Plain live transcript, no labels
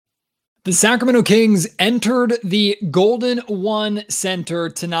The Sacramento Kings entered the Golden One Center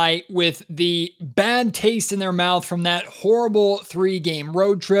tonight with the bad taste in their mouth from that horrible 3-game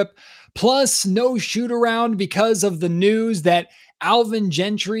road trip, plus no shoot around because of the news that Alvin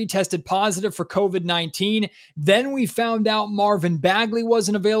Gentry tested positive for COVID-19. Then we found out Marvin Bagley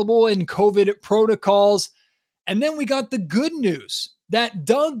wasn't available in COVID protocols. And then we got the good news that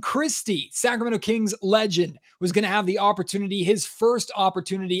Doug Christie, Sacramento Kings legend, was going to have the opportunity, his first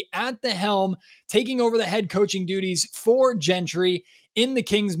opportunity at the helm, taking over the head coaching duties for Gentry in the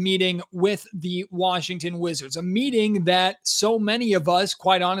Kings meeting with the Washington Wizards, a meeting that so many of us,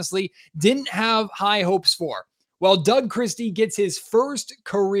 quite honestly, didn't have high hopes for. Well, Doug Christie gets his first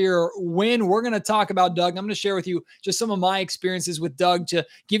career win. We're going to talk about Doug. I'm going to share with you just some of my experiences with Doug to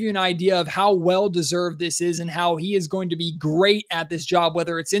give you an idea of how well-deserved this is and how he is going to be great at this job,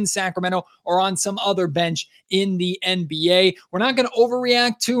 whether it's in Sacramento or on some other bench in the NBA. We're not going to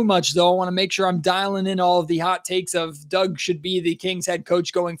overreact too much, though. I want to make sure I'm dialing in all of the hot takes of Doug should be the Kings head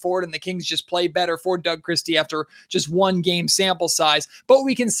coach going forward, and the Kings just play better for Doug Christie after just one game sample size. But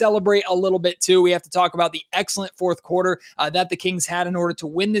we can celebrate a little bit, too. We have to talk about the excellent fourth quarter that the Kings had in order to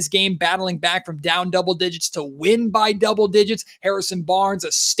win this game, battling back from down double digits to win by double digits. Harrison Barnes,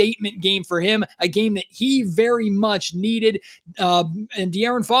 a statement game for him, a game that he very much needed. And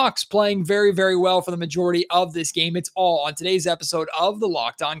De'Aaron Fox playing very, very well for the majority of this game. It's all on today's episode of the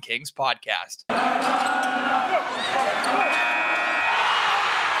Locked On Kings podcast.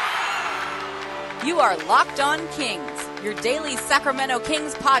 You are Locked On Kings, your daily Sacramento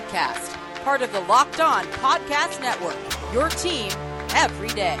Kings podcast. Part of the Locked On Podcast Network, your team every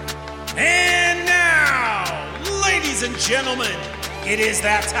day. And now, ladies and gentlemen, it is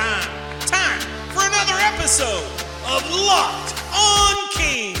that time. Time for another episode of Locked On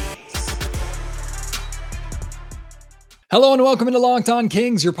Kings. Hello and welcome into Locked On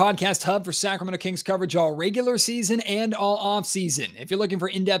Kings, your podcast hub for Sacramento Kings coverage all regular season and all off season. If you're looking for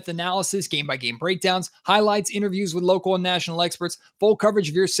in-depth analysis, game-by-game breakdowns, highlights, interviews with local and national experts, full coverage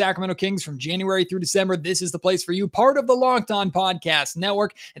of your Sacramento Kings from January through December, this is the place for you, part of the Locked On Podcast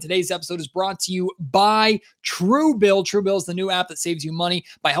Network. And today's episode is brought to you by Truebill. Truebill is the new app that saves you money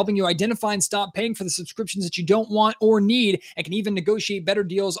by helping you identify and stop paying for the subscriptions that you don't want or need, and can even negotiate better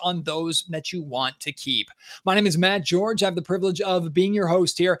deals on those that you want to keep. My name is Matt George. I have the privilege of being your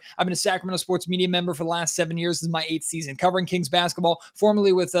host here. I've been a Sacramento sports media member for the last 7 years. This is my 8th season covering Kings basketball,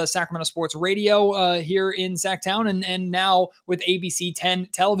 formerly with Sacramento Sports Radio here in Sacktown, and now with ABC 10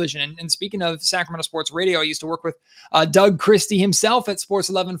 television. And speaking of Sacramento Sports Radio, I used to work with Doug Christie himself at Sports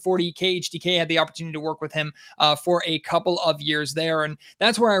 1140 KHTK. I had the opportunity to work with him for a couple of years there. And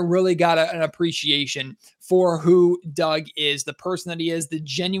that's where I really got an appreciation for who Doug is, the person that he is, the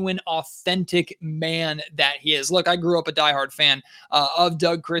genuine, authentic man that he is. Look, I grew up a diehard fan of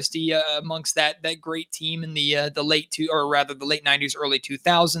Doug Christie amongst that great team in the late 90s, early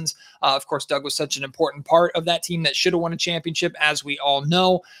 2000s. Of course, Doug was such an important part of that team that should have won a championship, as we all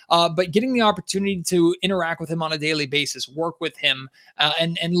know. But getting the opportunity to interact with him on a daily basis, work with him,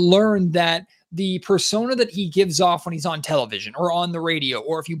 and learn that the persona that he gives off when he's on television or on the radio,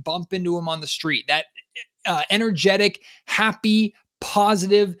 or if you bump into him on the street, that energetic, happy,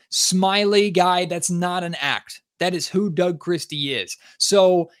 positive, smiley guy, that's not an act. That is who Doug Christie is.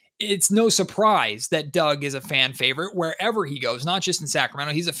 So it's no surprise that Doug is a fan favorite wherever he goes, not just in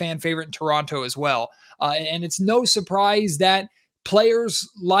Sacramento. He's a fan favorite in Toronto as well. And it's no surprise that players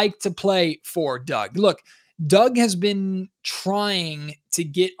like to play for Doug. Look, Doug has been trying to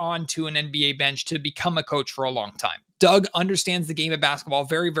get onto an NBA bench to become a coach for a long time. Doug understands the game of basketball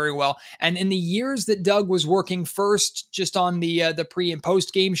very, very well. And in the years that Doug was working first just on the pre and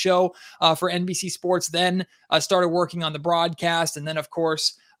post game show for NBC Sports, then started working on the broadcast, and then of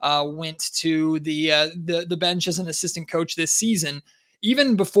course went to the bench as an assistant coach this season.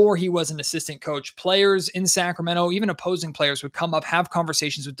 Even before he was an assistant coach, players in Sacramento, even opposing players, would come up, have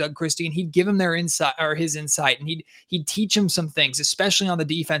conversations with Doug Christie, and he'd give them their insight or his insight, and he'd teach them some things, especially on the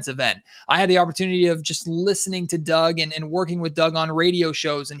defensive end. I had the opportunity of just listening to Doug and working with Doug on radio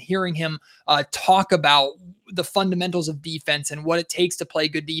shows and hearing him talk about the fundamentals of defense and what it takes to play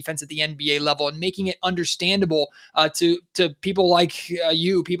good defense at the NBA level, and making it understandable to people like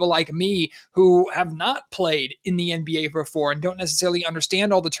you, people like me, who have not played in the NBA before and don't necessarily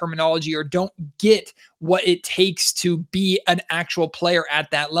understand all the terminology or don't get what it takes to be an actual player at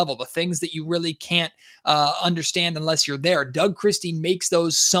that level, the things that you really can't understand unless you're there. Doug Christie makes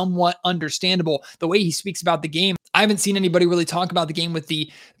those somewhat understandable. The way he speaks about the game, I haven't seen anybody really talk about the game with the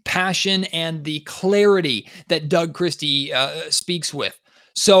passion and the clarity that Doug Christie speaks with.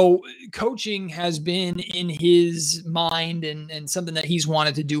 So coaching has been in his mind and something that he's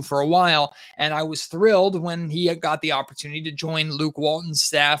wanted to do for a while. And I was thrilled when he got the opportunity to join Luke Walton's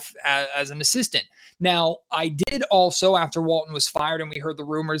staff as an assistant. Now, I did also, after Walton was fired and we heard the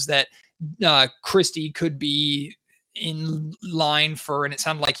rumors that Christie could be in line for, and it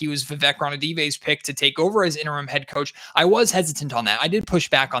sounded like he was Vivek Ranadive's pick to take over as interim head coach. I was hesitant on that. I did push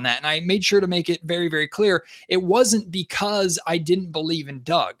back on that. And I made sure to make it very, very clear. It wasn't because I didn't believe in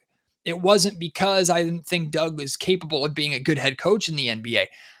Doug. It wasn't because I didn't think Doug was capable of being a good head coach in the NBA.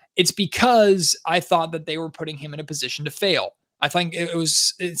 It's because I thought that they were putting him in a position to fail. I think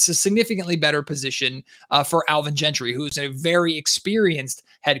it's a significantly better position for Alvin Gentry, who's a very experienced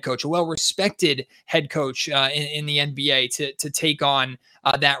head coach, a well-respected head coach in the NBA to take on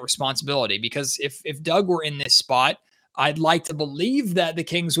that responsibility. Because if Doug were in this spot, I'd like to believe that the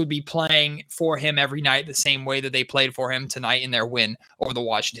Kings would be playing for him every night the same way that they played for him tonight in their win over the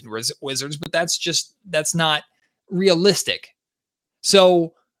Washington Wizards. But that's not realistic.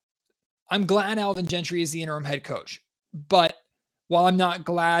 So I'm glad Alvin Gentry is the interim head coach. But while I'm not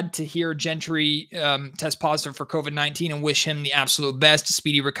glad to hear Gentry test positive for COVID-19 and wish him the absolute best,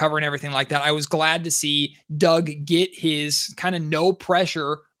 speedy recovery and everything like that, I was glad to see Doug get his kind of no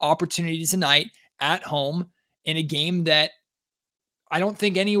pressure opportunity tonight at home in a game that I don't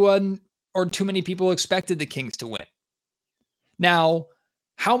think anyone or too many people expected the Kings to win. Now,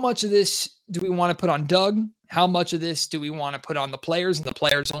 how much of this do we want to put on Doug? How much of this do we want to put on the players and the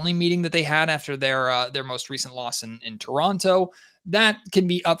players only meeting that they had after their most recent loss in Toronto? That can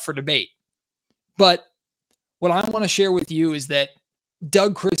be up for debate. But what I want to share with you is that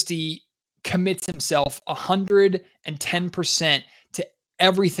Doug Christie commits himself 110% to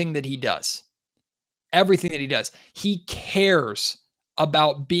everything that he does. Everything that he does. He cares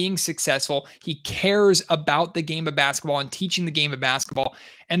about being successful. He cares about the game of basketball and teaching the game of basketball.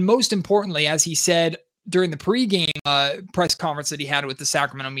 And most importantly, as he said during the pregame press conference that he had with the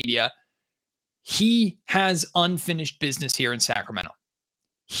Sacramento media, he has unfinished business here in Sacramento.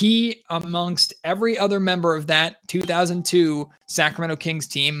 He, amongst every other member of that 2002 Sacramento Kings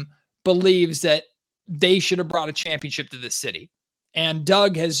team, believes that they should have brought a championship to this city. And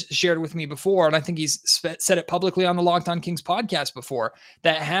Doug has shared with me before, and I think he's said it publicly on the Locked On Kings podcast before,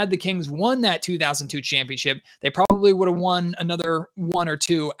 that had the Kings won that 2002 championship, they probably would have won another one or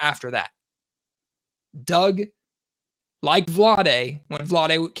two after that. Doug, like Vlade, when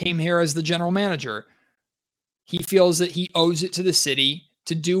Vlade came here as the general manager, he feels that he owes it to the city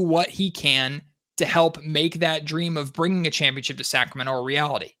to do what he can to help make that dream of bringing a championship to Sacramento a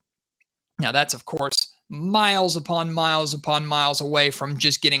reality. Now, that's, of course, miles upon miles away from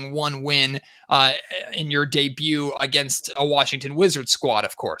just getting one win in your debut against a Washington Wizards squad,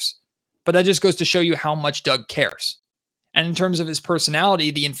 of course. But that just goes to show you how much Doug cares. And in terms of his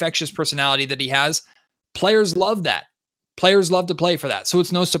personality, the infectious personality that he has, players love that. Players love to play for that. So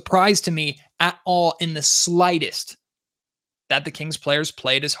it's no surprise to me at all in the slightest that the Kings players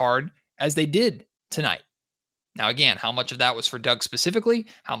played as hard as they did tonight. Now, again, how much of that was for Doug specifically?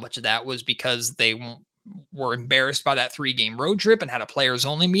 How much of that was because they were embarrassed by that 3-game road trip and had a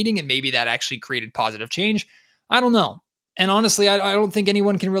players-only meeting, and maybe that actually created positive change? I don't know. And honestly, I don't think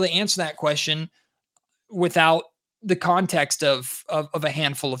anyone can really answer that question without the context of a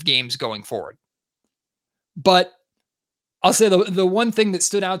handful of games going forward. But I'll say the one thing that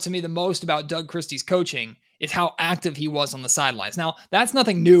stood out to me the most about Doug Christie's coaching is how active he was on the sidelines. Now, that's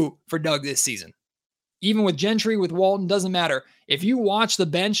nothing new for Doug this season. Even with Gentry, with Walton, doesn't matter. If you watch the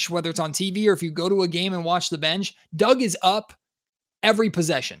bench, whether it's on TV or if you go to a game and watch the bench, Doug is up every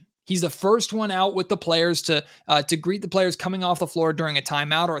possession. He's the first one out with the players to greet the players coming off the floor during a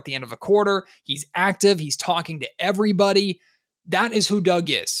timeout or at the end of a quarter. He's active. He's talking to everybody. That is who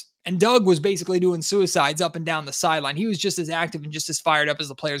Doug is. And Doug was basically doing suicides up and down the sideline. He was just as active and just as fired up as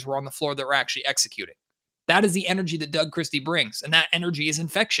the players were on the floor that were actually executing. That is the energy that Doug Christie brings, and that energy is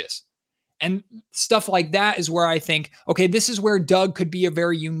infectious. And stuff like that is where I think, okay, this is where Doug could be a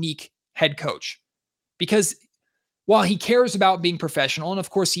very unique head coach. Because while he cares about being professional, and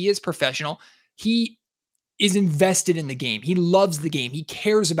of course he is professional, he is invested in the game. He loves the game. He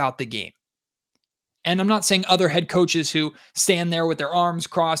cares about the game. And I'm not saying other head coaches who stand there with their arms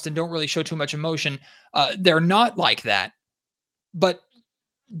crossed and don't really show too much emotion, they're not like that. But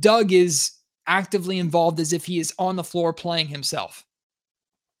Doug is actively involved as if he is on the floor playing himself.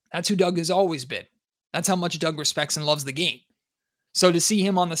 That's who Doug has always been. That's how much Doug respects and loves the game. So to see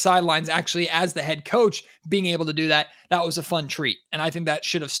him on the sidelines actually as the head coach being able to do that, that was a fun treat. And I think that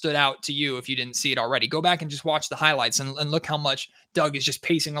should have stood out to you if you didn't see it already. Go back and just watch the highlights and look how much Doug is just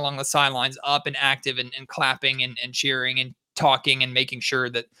pacing along the sidelines, up and active and clapping and cheering and talking and making sure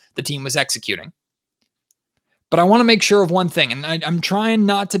that the team was executing. But I want to make sure of one thing, and I'm trying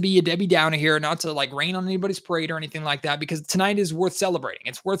not to be a Debbie Downer here, not to like rain on anybody's parade or anything like that, because tonight is worth celebrating.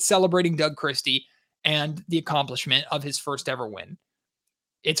 It's worth celebrating Doug Christie and the accomplishment of his first ever win.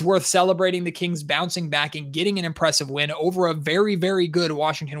 It's worth celebrating the Kings bouncing back and getting an impressive win over a very, very good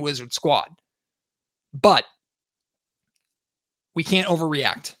Washington Wizards squad. But we can't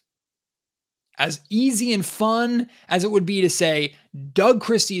overreact. As easy and fun as it would be to say, Doug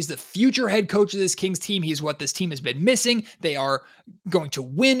Christie is the future head coach of this Kings team. He's what this team has been missing. They are going to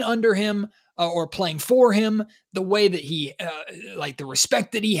win under him or playing for him. The way that he, like the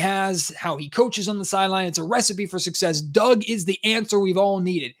respect that he has, how he coaches on the sideline, it's a recipe for success. Doug is the answer we've all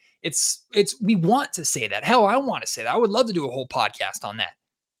needed. We want to say that. Hell, I want to say that. I would love to do a whole podcast on that.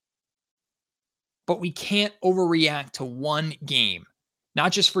 But we can't overreact to one game.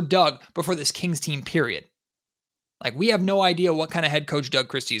 Not just for Doug, but for this Kings team, period. Like, we have no idea what kind of head coach Doug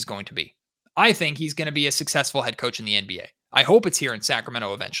Christie is going to be. I think he's going to be a successful head coach in the NBA. I hope it's here in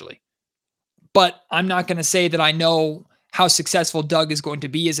Sacramento eventually. But I'm not going to say that I know how successful Doug is going to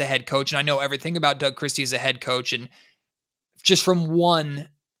be as a head coach, and I know everything about Doug Christie as a head coach, and just from one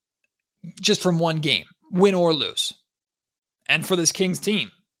game, win or lose. And for this Kings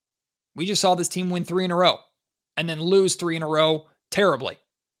team, we just saw this team win 3 in a row and then lose 3 in a row terribly.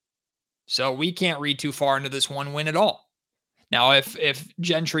 So we can't read too far into this one win at all. Now, if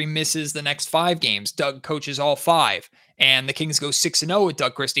Gentry misses the next 5 games, Doug coaches all 5, and the Kings go 6-0 with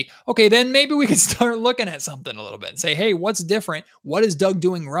Doug Christie, okay, then maybe we can start looking at something a little bit and say, hey, what's different? What is Doug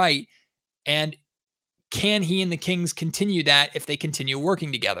doing right? And can he and the Kings continue that if they continue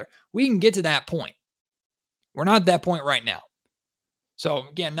working together? We can get to that point. We're not at that point right now. So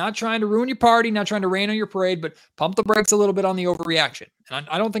again, not trying to ruin your party, not trying to rain on your parade, but pump the brakes a little bit on the overreaction. And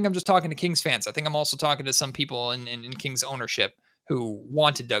I don't think I'm just talking to Kings fans. I think I'm also talking to some people in Kings ownership who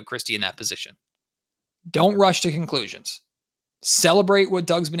wanted Doug Christie in that position. Don't rush to conclusions. Celebrate what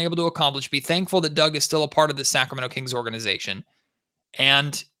Doug's been able to accomplish. Be thankful that Doug is still a part of the Sacramento Kings organization.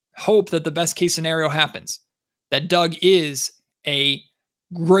 And hope that the best case scenario happens. That Doug is a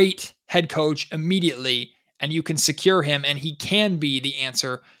great head coach immediately, and you can secure him, and he can be the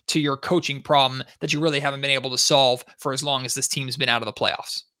answer to your coaching problem that you really haven't been able to solve for as long as this team has been out of the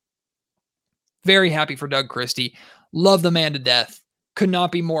playoffs. Very happy for Doug Christie. Love the man to death. Could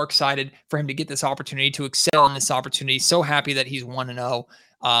not be more excited for him to get this opportunity, to excel in this opportunity. So happy that he's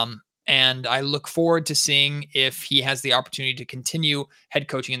 1-0. And I look forward to seeing if he has the opportunity to continue head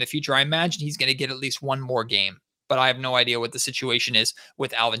coaching in the future. I imagine he's going to get at least one more game, but I have no idea what the situation is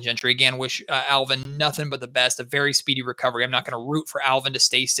with Alvin Gentry. Again, wish Alvin nothing but the best, a very speedy recovery. I'm not going to root for Alvin to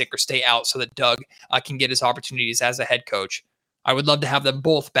stay sick or stay out so that Doug can get his opportunities as a head coach. I would love to have them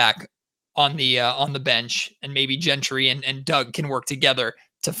both back on the bench, and maybe Gentry and Doug can work together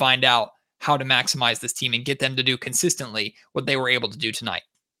to find out how to maximize this team and get them to do consistently what they were able to do tonight.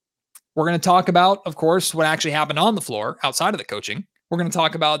 We're going to talk about, of course, what actually happened on the floor outside of the coaching. We're going to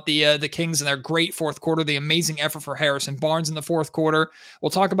talk about the Kings and their great fourth quarter, the amazing effort for Harrison Barnes in the fourth quarter. We'll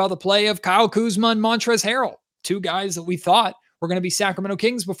talk about the play of Kyle Kuzma and Montrezl Harrell, 2 guys that we thought were going to be Sacramento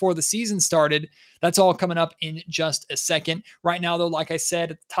Kings before the season started. That's all coming up in just a second. Right now, though, like I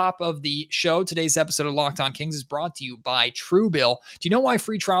said at the top of the show, today's episode of Locked On Kings is brought to you by Truebill. Do you know why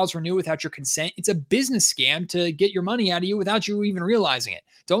free trials renew without your consent? It's a business scam to get your money out of you without you even realizing it.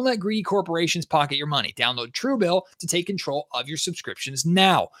 Don't let greedy corporations pocket your money. Download Truebill to take control of your subscriptions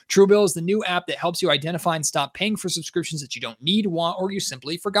now. Truebill is the new app that helps you identify and stop paying for subscriptions that you don't need, want, or you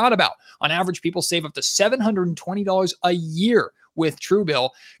simply forgot about. On average, people save up to $720 a year with Truebill.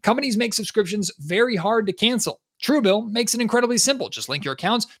 Companies make subscriptions very hard to cancel. Truebill makes it incredibly simple. Just link your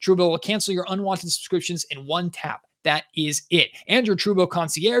accounts. Truebill will cancel your unwanted subscriptions in one tap. That is it. And your Truebill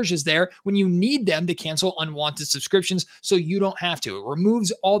concierge is there when you need them to cancel unwanted subscriptions, so you don't have to. It removes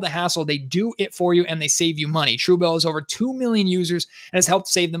all the hassle. They do it for you, and they save you money. Truebill has over 2 million users and has helped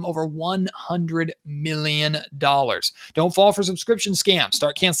save them over $100 million. Don't fall for subscription scams.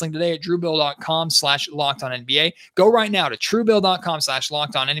 Start canceling today at truebill.com/lockedonnba. Go right now to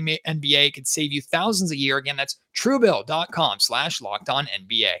truebill.com/lockedonnba. It could save you thousands a year. Again, that's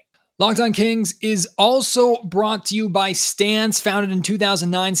truebill.com/lockedonnba. Locked On Kings is also brought to you by Stance. Founded in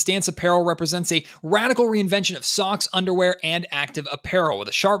 2009, Stance Apparel represents a radical reinvention of socks, underwear, and active apparel. With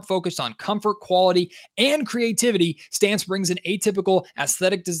a sharp focus on comfort, quality, and creativity, Stance brings an atypical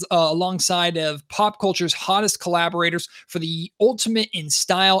aesthetic alongside of pop culture's hottest collaborators for the ultimate in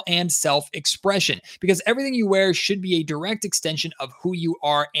style and self-expression. Because everything you wear should be a direct extension of who you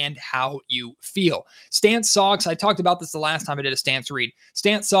are and how you feel. Stance socks, I talked about this the last time I did a Stance read.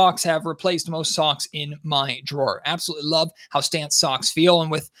 Stance socks have replaced most socks in my drawer. Absolutely love how Stance socks feel.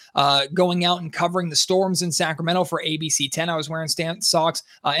 And with going out and covering the storms in Sacramento for ABC 10, I was wearing Stance socks,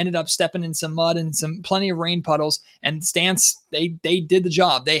 ended up stepping in some mud and plenty of rain puddles. And Stance, they did the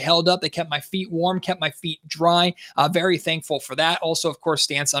job. They held up. They kept my feet warm, kept my feet dry. Very thankful for that. Also, of course,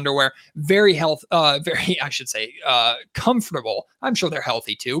 Stance underwear, very comfortable. I'm sure they're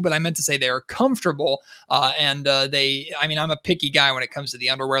healthy too, but I meant to say they're comfortable. I'm a picky guy when it comes to the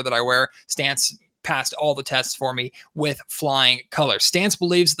underwear that I wear. Stance passed all the tests for me with flying colors. Stance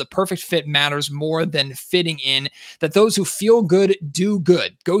believes the perfect fit matters more than fitting in, that those who feel good do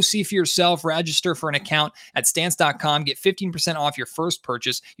good. Go see for yourself. Register for an account at stance.com. Get 15% off your first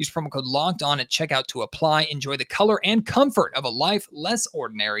purchase. Use promo code Locked On at checkout to apply. Enjoy the color and comfort of a life less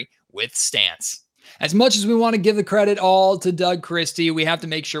ordinary with Stance. As much as we want to give the credit all to Doug Christie, we have to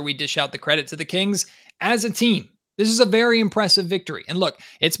make sure we dish out the credit to the Kings as a team. This is a very impressive victory. And look,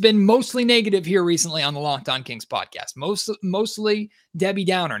 it's been mostly negative here recently on the Locked On Kings podcast, mostly Debbie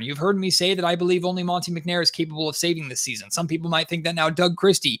Downer. And you've heard me say that I believe only Monte McNair is capable of saving this season. Some people might think that now Doug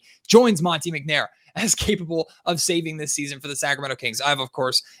Christie joins Monte McNair as capable of saving this season for the Sacramento Kings. I, of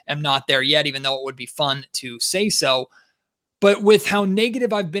course, am not there yet, even though it would be fun to say so. But with how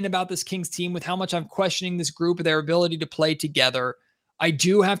negative I've been about this Kings team, with how much I'm questioning this group, their ability to play together, I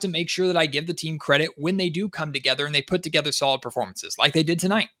do have to make sure that I give the team credit when they do come together and they put together solid performances like they did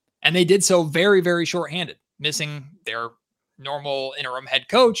tonight. And they did so very, very shorthanded, missing their normal interim head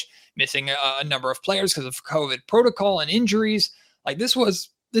coach, missing a number of players because of COVID protocol and injuries. Like this was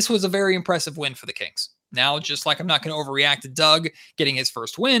a very impressive win for the Kings. Now, just like I'm not going to overreact to Doug getting his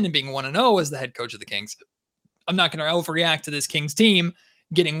first win and being 1-0 as the head coach of the Kings, I'm not going to overreact to this Kings team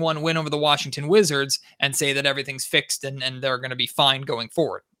getting one win over the Washington Wizards and say that everything's fixed and they're going to be fine going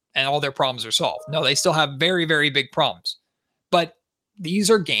forward and all their problems are solved. No, they still have very, very big problems. But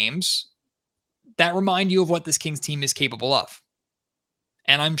these are games that remind you of what this Kings team is capable of.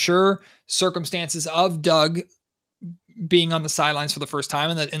 And I'm sure circumstances of Doug being on the sidelines for the first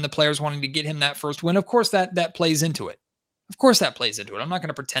time and the players wanting to get him that first win, of course, that plays into it. Of course, that plays into it. I'm not going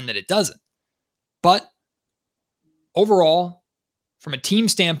to pretend that it doesn't. But overall, from a team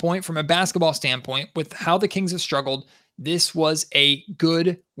standpoint, from a basketball standpoint, with how the Kings have struggled, this was a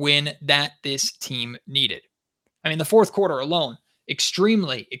good win that this team needed. I mean, the fourth quarter alone,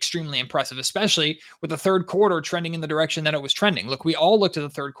 extremely, extremely impressive, especially with the third quarter trending in the direction that it was trending. Look, we all looked at the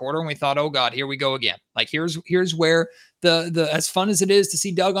third quarter and we thought, oh God, here we go again. Like here's where the as fun as it is to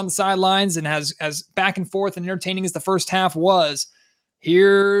see Doug on the sidelines and as back and forth and entertaining as the first half was,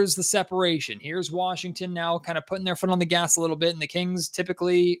 here's the separation. Here's Washington now kind of putting their foot on the gas a little bit, and the Kings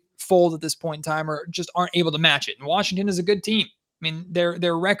typically fold at this point in time or just aren't able to match it. And Washington is a good team. I mean,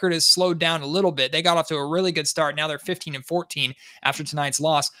 their record has slowed down a little bit. They got off to a really good start. Now they're 15-14 after tonight's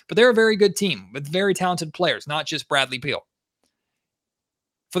loss, but they're a very good team with very talented players, not just Bradley Beal.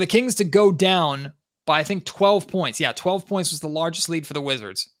 For the Kings to go down by, I think, 12 points. Yeah, 12 points was the largest lead for the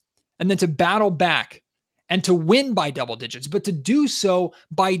Wizards. And then to battle back and to win by double digits, but to do so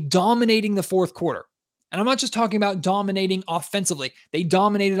by dominating the fourth quarter. And I'm not just talking about dominating offensively. They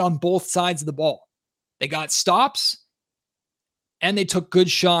dominated on both sides of the ball. They got stops and they took good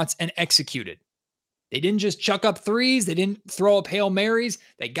shots and executed. They didn't just chuck up threes. They didn't throw up Hail Marys.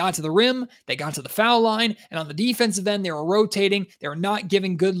 They got to the rim. They got to the foul line. And on the defensive end, they were rotating. They were not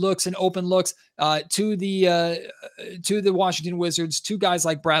giving good looks and open looks to the Washington Wizards, to guys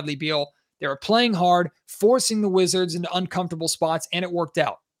like Bradley Beal. They were playing hard, forcing the Wizards into uncomfortable spots, and it worked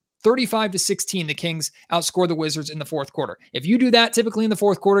out. 35-16, the Kings outscored the Wizards in the fourth quarter. If you do that typically in the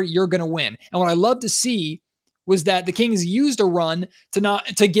fourth quarter, you're going to win. And what I love to see was that the Kings used a run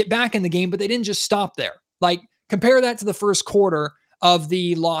to get back in the game, but they didn't just stop there. Like, compare that to the first quarter of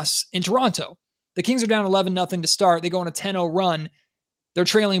the loss in Toronto. The Kings are down 11-0 to start. They go on a 10-0 run. They're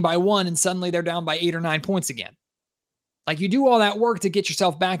trailing by 1, and suddenly they're down by 8 or 9 points again. Like, you do all that work to get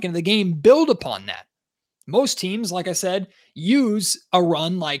yourself back into the game, build upon that. Most teams, like I said, use a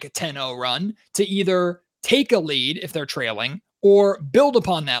run like a 10-0 run to either take a lead if they're trailing or build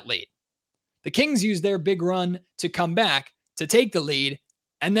upon that lead. The Kings use their big run to come back, to take the lead,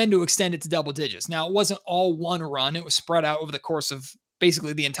 and then to extend it to double digits. Now, it wasn't all one run. It was spread out over the course of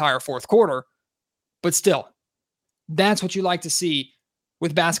basically the entire fourth quarter. But still, that's what you like to see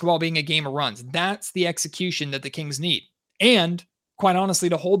with basketball being a game of runs. That's the execution that the Kings need. And quite honestly,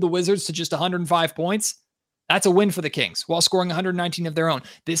 to hold the Wizards to just 105 points, that's a win for the Kings while scoring 119 of their own.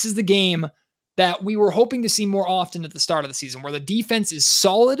 This is the game that we were hoping to see more often at the start of the season, where the defense is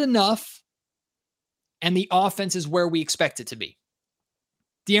solid enough and the offense is where we expect it to be.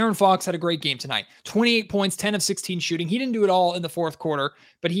 De'Aaron Fox had a great game tonight. 28 points, 10 of 16 shooting. He didn't do it all in the fourth quarter,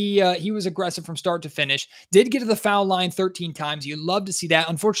 but he was aggressive from start to finish. Did get to the foul line 13 times. You love to see that.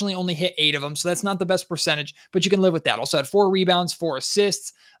 Unfortunately, only hit 8 of them, so that's not the best percentage, but you can live with that. Also had 4 rebounds, 4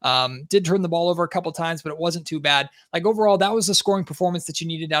 assists. Did turn the ball over a couple times, but it wasn't too bad. Like overall, that was the scoring performance that you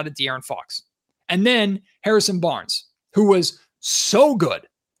needed out of De'Aaron Fox. And then Harrison Barnes, who was so good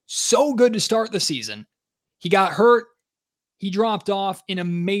to start the season. He got hurt. He dropped off in a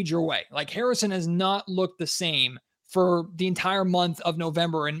major way. Like Harrison has not looked the same for the entire month of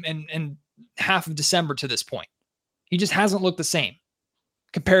November and half of December to this point. He just hasn't looked the same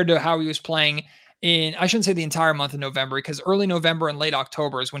compared to how he was playing in, I shouldn't say the entire month of November, because early November and late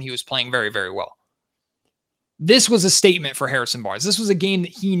October is when he was playing very, very well. This was a statement for Harrison Barnes. This was a game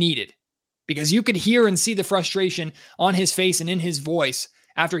that he needed because you could hear and see the frustration on his face and in his voice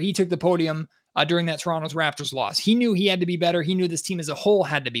after he took the podium during that Toronto's Raptors loss. He knew he had to be better. He knew this team as a whole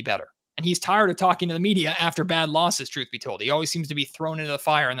had to be better. And he's tired of talking to the media after bad losses, truth be told. He always seems to be thrown into the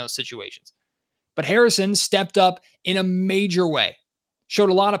fire in those situations. But Harrison stepped up in a major way. Showed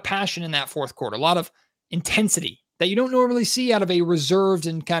a lot of passion in that fourth quarter, a lot of intensity that you don't normally see out of a reserved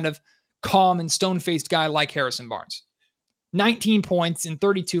and kind of calm and stone-faced guy like Harrison Barnes. 19 points in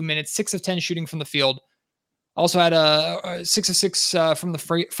 32 minutes, 6 of 10 shooting from the field. Also had a 6 of 6 from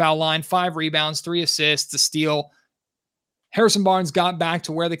the foul line, 5 rebounds, 3 assists, a steal. Harrison Barnes got back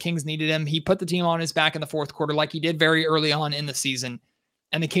to where the Kings needed him. He put the team on his back in the fourth quarter like he did very early on in the season,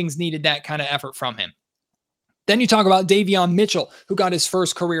 and the Kings needed that kind of effort from him. Then you talk about Davion Mitchell, who got his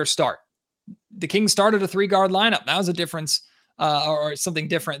first career start. The Kings started a 3-guard lineup. That was a difference or something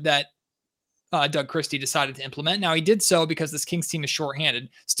different that Doug Christie decided to implement. Now, he did so because this Kings team is shorthanded.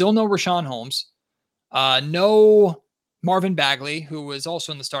 Still no Rashawn Holmes. No Marvin Bagley, who was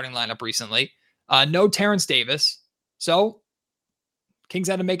also in the starting lineup recently. No Terrence Davis. So Kings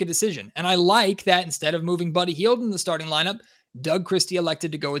had to make a decision. And I like that instead of moving Buddy Hield in the starting lineup, Doug Christie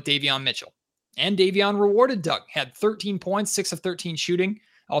elected to go with Davion Mitchell. And Davion rewarded Doug. Had 13 points, 6 of 13 shooting.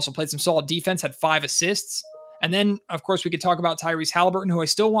 Also played some solid defense, had 5 assists. And then, of course, we could talk about Tyrese Halliburton, who I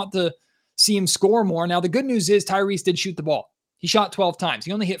still want to see him score more. Now, the good news is Tyrese did shoot the ball. He shot 12 times.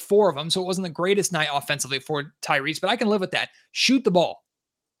 He only hit 4 of them, so it wasn't the greatest night offensively for Tyrese, but I can live with that. Shoot the ball.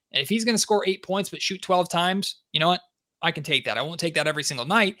 And if he's going to score 8 points but shoot 12 times, you know what? I can take that. I won't take that every single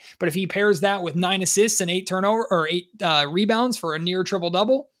night, but if he pairs that with 9 assists and 8 rebounds for a near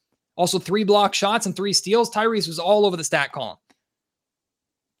triple-double, also 3 block shots and 3 steals, Tyrese was all over the stat column.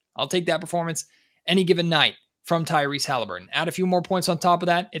 I'll take that performance any given night from Tyrese Halliburton. Add a few more points on top of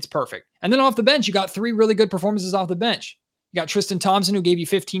that, it's perfect. And then off the bench, you got 3 really good performances off the bench. You got Tristan Thompson, who gave you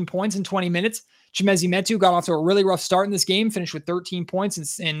 15 points in 20 minutes. Chimezie Metu got off to a really rough start in this game, finished with 13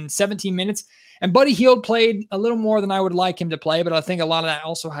 points in 17 minutes. And Buddy Hield played a little more than I would like him to play, but I think a lot of that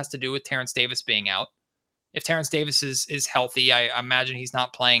also has to do with Terrence Davis being out. If Terrence Davis is healthy, I imagine he's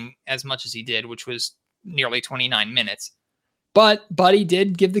not playing as much as he did, which was nearly 29 minutes. But Buddy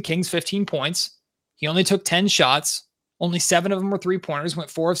did give the Kings 15 points. He only took 10 shots. Only 7 of them were 3-pointers,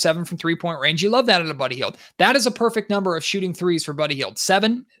 went 4 of 7 from 3-point range. You love that out of Buddy Hield. That is a perfect number of shooting threes for Buddy Hield.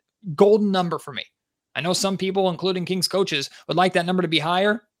 7, golden number for me. I know some people, including Kings coaches, would like that number to be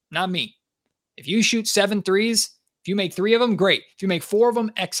higher. Not me. If you shoot 7 threes, if you make 3 of them, great. If you make 4 of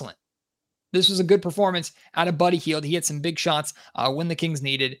them, excellent. This was a good performance out of Buddy Hield. He hit some big shots when the Kings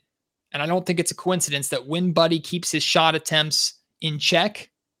needed. And I don't think it's a coincidence that when Buddy keeps his shot attempts in check,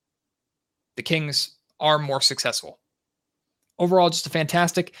 the Kings are more successful. Overall, just a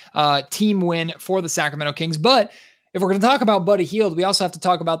fantastic team win for the Sacramento Kings. But if we're going to talk about Buddy Hield, we also have to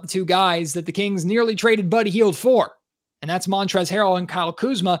talk about the 2 guys that the Kings nearly traded Buddy Hield for. And that's Montrezl Harrell and Kyle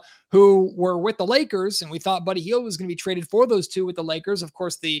Kuzma, who were with the Lakers. And we thought Buddy Hield was going to be traded for those 2 with the Lakers. Of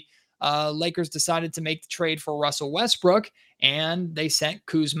course, the Lakers decided to make the trade for Russell Westbrook, and they sent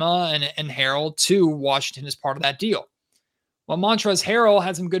Kuzma and Harrell to Washington as part of that deal. Well, Montrezl Harrell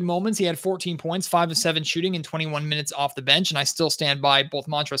had some good moments. He had 14 points, 5 of 7 shooting in 21 minutes off the bench, and I still stand by both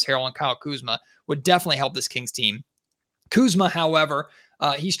Montrezl Harrell and Kyle Kuzma would definitely help this Kings team. Kuzma, however,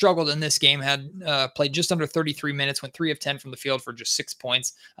 he struggled in this game, had played just under 33 minutes, went 3 of 10 from the field for just 6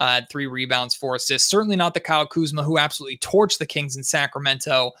 points, had 3 rebounds, 4 assists. Certainly not the Kyle Kuzma who absolutely torched the Kings in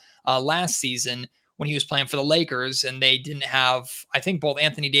Sacramento last season when he was playing for the Lakers, and they didn't have, I think both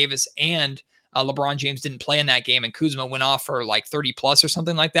Anthony Davis and LeBron James didn't play in that game, and Kuzma went off for like 30 plus or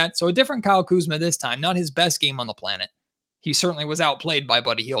something like that. So a different Kyle Kuzma this time, not his best game on the planet. He certainly was outplayed by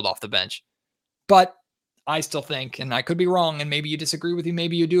Buddy Hield off the bench. But I still think, and I could be wrong, and maybe you disagree with me,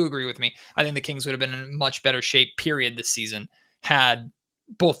 maybe you do agree with me, I think the Kings would have been in much better shape, period, this season, had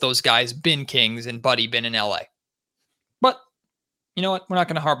both those guys been Kings and Buddy been in LA. But you know what? We're not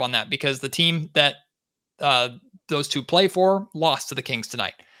going to harp on that because the team that those two play for lost to the Kings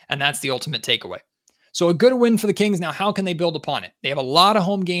tonight. And that's the ultimate takeaway. So a good win for the Kings. Now, how can they build upon it? They have a lot of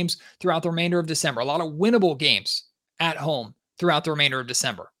home games throughout the remainder of December, a lot of winnable games at home throughout the remainder of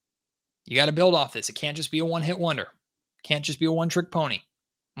December. You got to build off this. It can't just be a one-hit wonder. It can't just be a one-trick pony.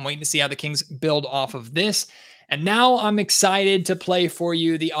 I'm waiting to see how the Kings build off of this. And now I'm excited to play for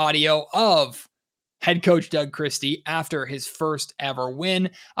you the audio of head coach Doug Christie after his first ever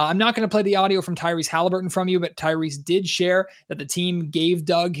win. I'm not going to play the audio from Tyrese Halliburton from you, but Tyrese did share that the team gave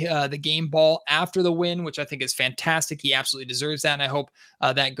Doug the game ball after the win, which I think is fantastic. He absolutely deserves that, and I hope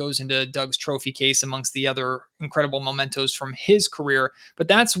that goes into Doug's trophy case amongst the other incredible mementos from his career. But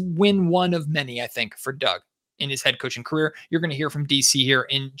that's win one of many, I think, for Doug in his head coaching career. You're going to hear from DC here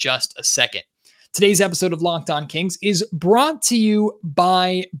in just a second. Today's episode of Locked On Kings is brought to you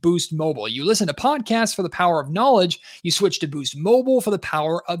by Boost Mobile. You listen to podcasts for the power of knowledge. You switch to Boost Mobile for the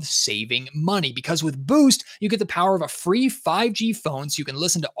power of saving money. Because with Boost, you get the power of a free 5G phone so you can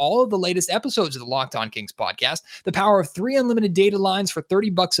listen to all of the latest episodes of the Locked On Kings podcast, the power of 3 unlimited data lines for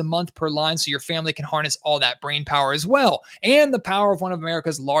 $30 a month per line so your family can harness all that brain power as well, and the power of one of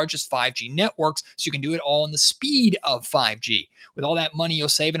America's largest 5G networks so you can do it all in the speed of 5G. With all that money you'll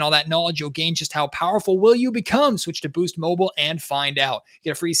save and all that knowledge you'll gain, just how powerful will you become? Switch to Boost Mobile and find out.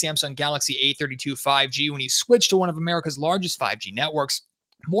 Get a free Samsung Galaxy A32 5G when you switch to one of America's largest 5G networks.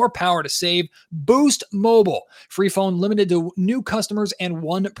 More power to save. Boost Mobile. Free phone limited to new customers and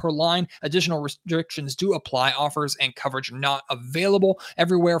 1 per line. Additional restrictions do apply. Offers and coverage not available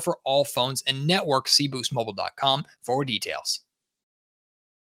everywhere for all phones and networks. See boostmobile.com for details.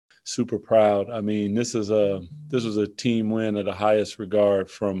 Super proud. I mean, this was a team win of the highest regard,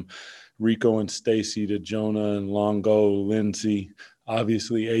 from Rico and Stacy to Jonah and Longo, Lindsey.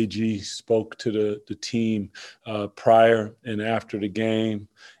 Obviously, AG spoke to the team prior and after the game,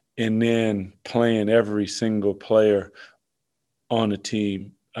 and then playing every single player on the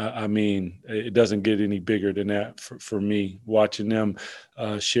team. I mean, it doesn't get any bigger than that for me. Watching them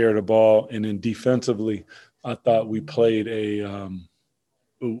share the ball, and then defensively, I thought we played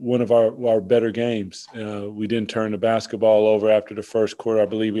one of our better games. We didn't turn the basketball over after the first quarter. I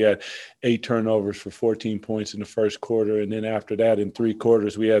believe we had 8 turnovers for 14 points in the first quarter. And then after that, in 3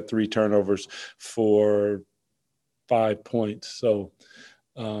 quarters, we had 3 turnovers for 5 points. So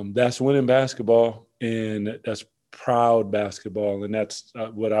that's winning basketball, and that's proud basketball. And that's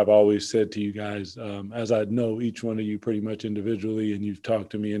what I've always said to you guys, as I know each one of you pretty much individually, and you've talked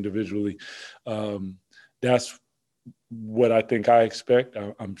to me individually. That's what I think I expect.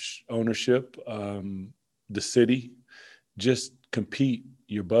 I'm ownership, the city, just compete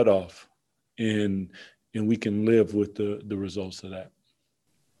your butt off, and we can live with the results of that.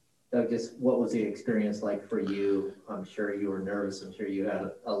 Doug, just what was the experience like for you? I'm sure you were nervous. I'm sure you had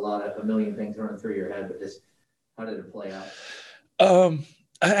a million things running through your head, but just how did it play out?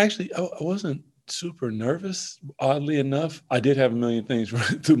 I wasn't super nervous, oddly enough. I did have a million things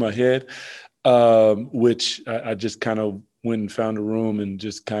running through my head. Which I just kind of went and found a room and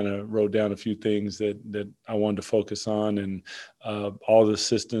just kind of wrote down a few things that I wanted to focus on. And all the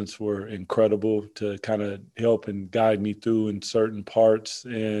assistants were incredible to kind of help and guide me through in certain parts.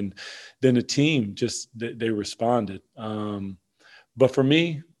 And then the team just, they responded. But for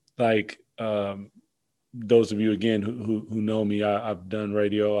me, like those of you, again, who know me, I've done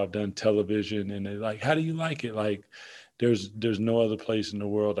radio, I've done television, and they're like, how do you like it? Like, There's no other place in the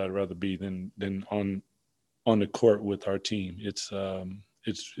world I'd rather be than on the court with our team.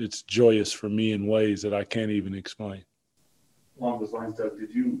 It's joyous for me in ways that I can't even explain. Along those lines, Doug,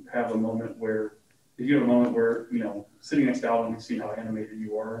 did you have a moment where, you know, sitting next to Alvin, you see how animated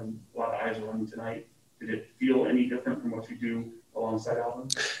you are, and a lot of eyes are on you tonight. Did it feel any different from what you do alongside Alvin?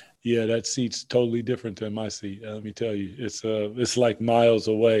 Yeah, that seat's totally different than my seat. Let me tell you, it's like miles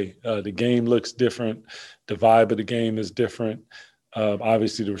away. The game looks different. The vibe of the game is different.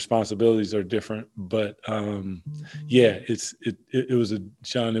 Obviously, the responsibilities are different. But yeah, it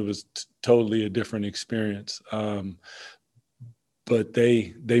was totally a different experience. But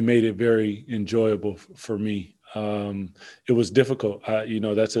they made it very enjoyable for me. It was difficult.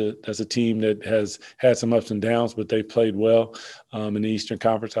 That's a team that has had some ups and downs, but they played well in the Eastern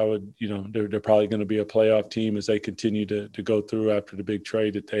Conference. They're probably going to be a playoff team as they continue to go through after the big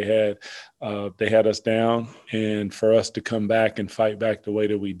trade that they had. They had us down, and for us to come back and fight back the way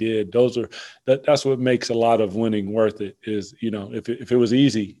that we did, that's what makes a lot of winning worth it. Is, if it was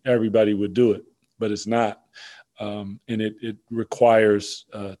easy, everybody would do it, but it's not. And it requires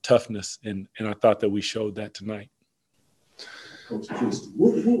toughness, and I thought that we showed that tonight. Coach Christie,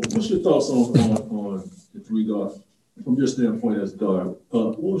 what's your thoughts on the 3 guard From your standpoint as guard,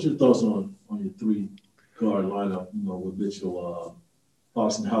 what was your thoughts on your three guard lineup? With Mitchell,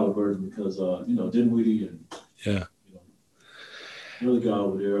 Fox, and Halliburton, because Dinwiddie and really got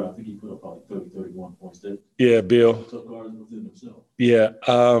over there. I think he put up probably 31 points. Yeah, Bill. Tough guards within themselves. Yeah,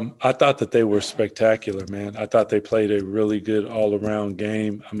 I thought that they were spectacular, man. I thought they played a really good all-around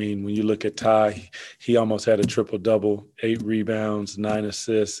game. I mean, when you look at Ty, he almost had a triple-double, 8 rebounds, 9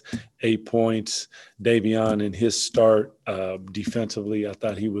 assists, 8 points. Davion in his start defensively, I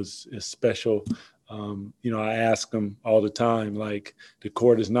thought he was special. I ask him all the time, like, the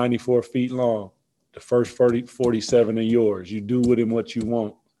court is 94 feet long. The first 47 are yours. You do with him what you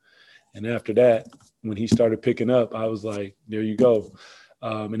want. And after that, when he started picking up, I was like, there you go.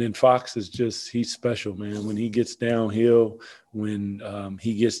 And then Fox is he's special, man. When he gets downhill, when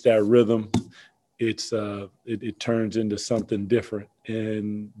he gets that rhythm, it turns into something different.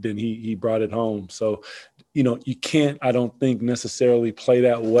 And then he brought it home. So, you can't, I don't think, necessarily play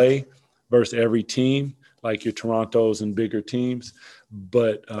that way versus every team, like your Torontos and bigger teams.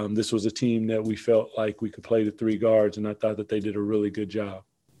 But this was a team that we felt like we could play the 3 guards, and I thought that they did a really good job.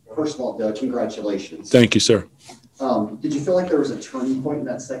 First of all, Doug, congratulations. Thank you, sir. Did you feel like there was a turning point in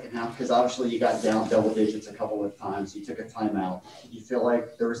that second half? Because obviously you got down double digits a couple of times. You took a timeout. Did you feel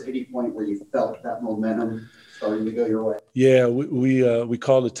like there was any point where you felt that momentum starting to go your way? Yeah, we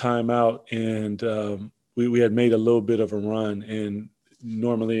called a timeout, and we had made a little bit of a run, and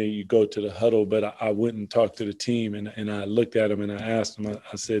normally you go to the huddle, but I went and talked to the team, and I looked at them and I asked them,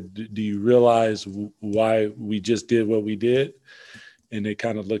 I said, do you realize why we just did what we did? And they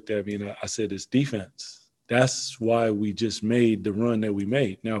kind of looked at me, and I said, it's defense. That's why we just made the run that we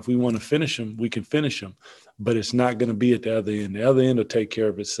made. Now, if we want to finish them, we can finish them, but it's not going to be at the other end. The other end will take care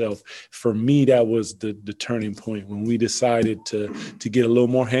of itself. For me, that was the turning point when we decided to get a little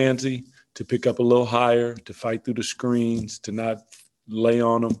more handsy, to pick up a little higher, to fight through the screens, to not lay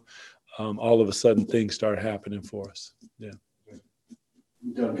on them. All of a sudden, things started happening for us. Yeah.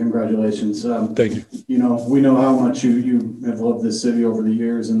 Doug, congratulations. Thank you. We know how much you have loved this city over the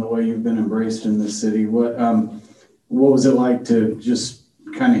years and the way you've been embraced in this city. What was it like to just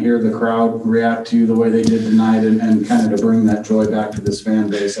kind of hear the crowd react to you the way they did tonight, and kind of to bring that joy back to this fan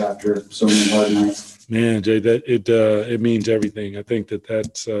base after so many hard nights? Man, Jay, that it means everything. I think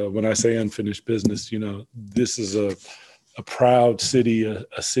that's when I say unfinished business. This is a proud city,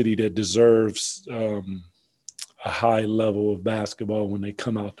 a city that deserves a high level of basketball when they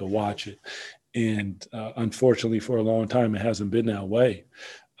come out to watch it. And unfortunately, for a long time, it hasn't been that way.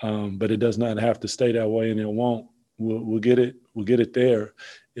 But it does not have to stay that way, and it won't. We'll get it. We'll get it there.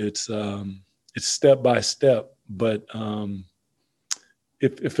 It's step by step, but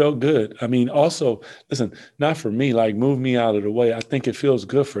it felt good. I mean, also, listen, not for me, like, move me out of the way. I think it feels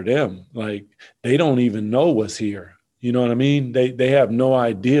good for them. Like, they don't even know what's here. You know what I mean? They have no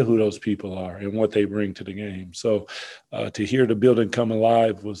idea who those people are and what they bring to the game. So to hear the building come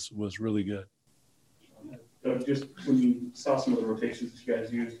alive was really good. Just when you saw some of the rotations that you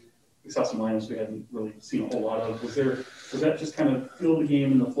guys used, we saw some lineups we hadn't really seen a whole lot of. Was that just kind of feel the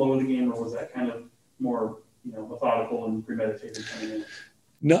game and the flow of the game, or was that kind of more methodical and premeditated coming in?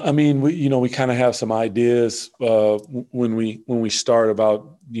 No, I mean, we kind of have some ideas when we start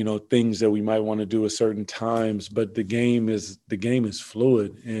about things that we might want to do at certain times, but the game is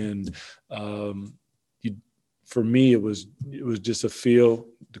fluid, and for me it was just a feel.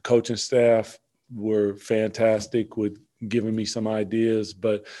 The coaching staff were fantastic with giving me some ideas,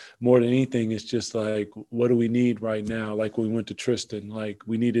 but more than anything, it's just like, what do we need right now? Like when we went to Tristan, like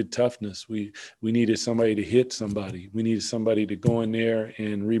we needed toughness. We needed somebody to hit somebody. We needed somebody to go in there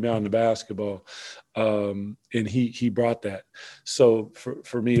and rebound the basketball. And he brought that. So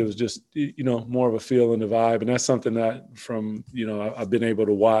for me, it was just, more of a feel and a vibe. And that's something that from, I've been able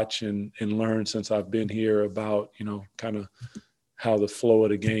to watch and learn since I've been here about, kind of how the flow of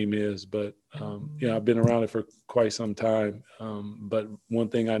the game is. But, I've been around it for quite some time. But one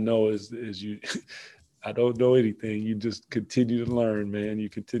thing I know is I don't know anything. You just continue to learn, man. You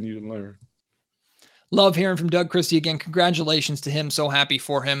continue to learn. Love hearing from Doug Christie again. Congratulations to him. So happy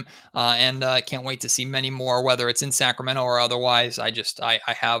for him. And can't wait to see many more, whether it's in Sacramento or otherwise. I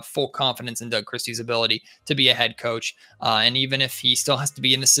have full confidence in Doug Christie's ability to be a head coach. And even if he still has to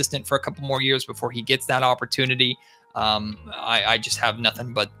be an assistant for a couple more years before he gets that opportunity, I just have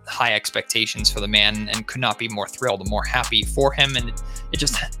nothing but high expectations for the man and could not be more thrilled and more happy for him. And it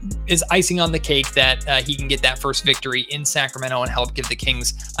just is icing on the cake that he can get that first victory in Sacramento and help give the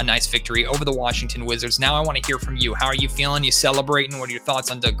Kings a nice victory over the Washington Wizards. Now I want to hear from you. How are you feeling? You celebrating? What are your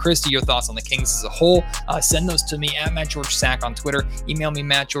thoughts on Doug Christie? Your thoughts on the Kings as a whole? Send those to me at MattGeorgeSack on Twitter. Email me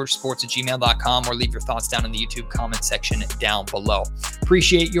mattgeorgesports@gmail.com or leave your thoughts down in the YouTube comment section down below.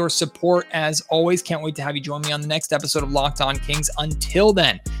 Appreciate your support as always. Can't wait to have you join me on the next episode of Locked On Kings. Until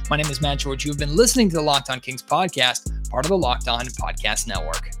then, my name is Matt George. You've been listening to the Locked On Kings podcast, part of the Locked On Podcast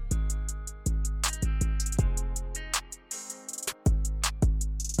Network.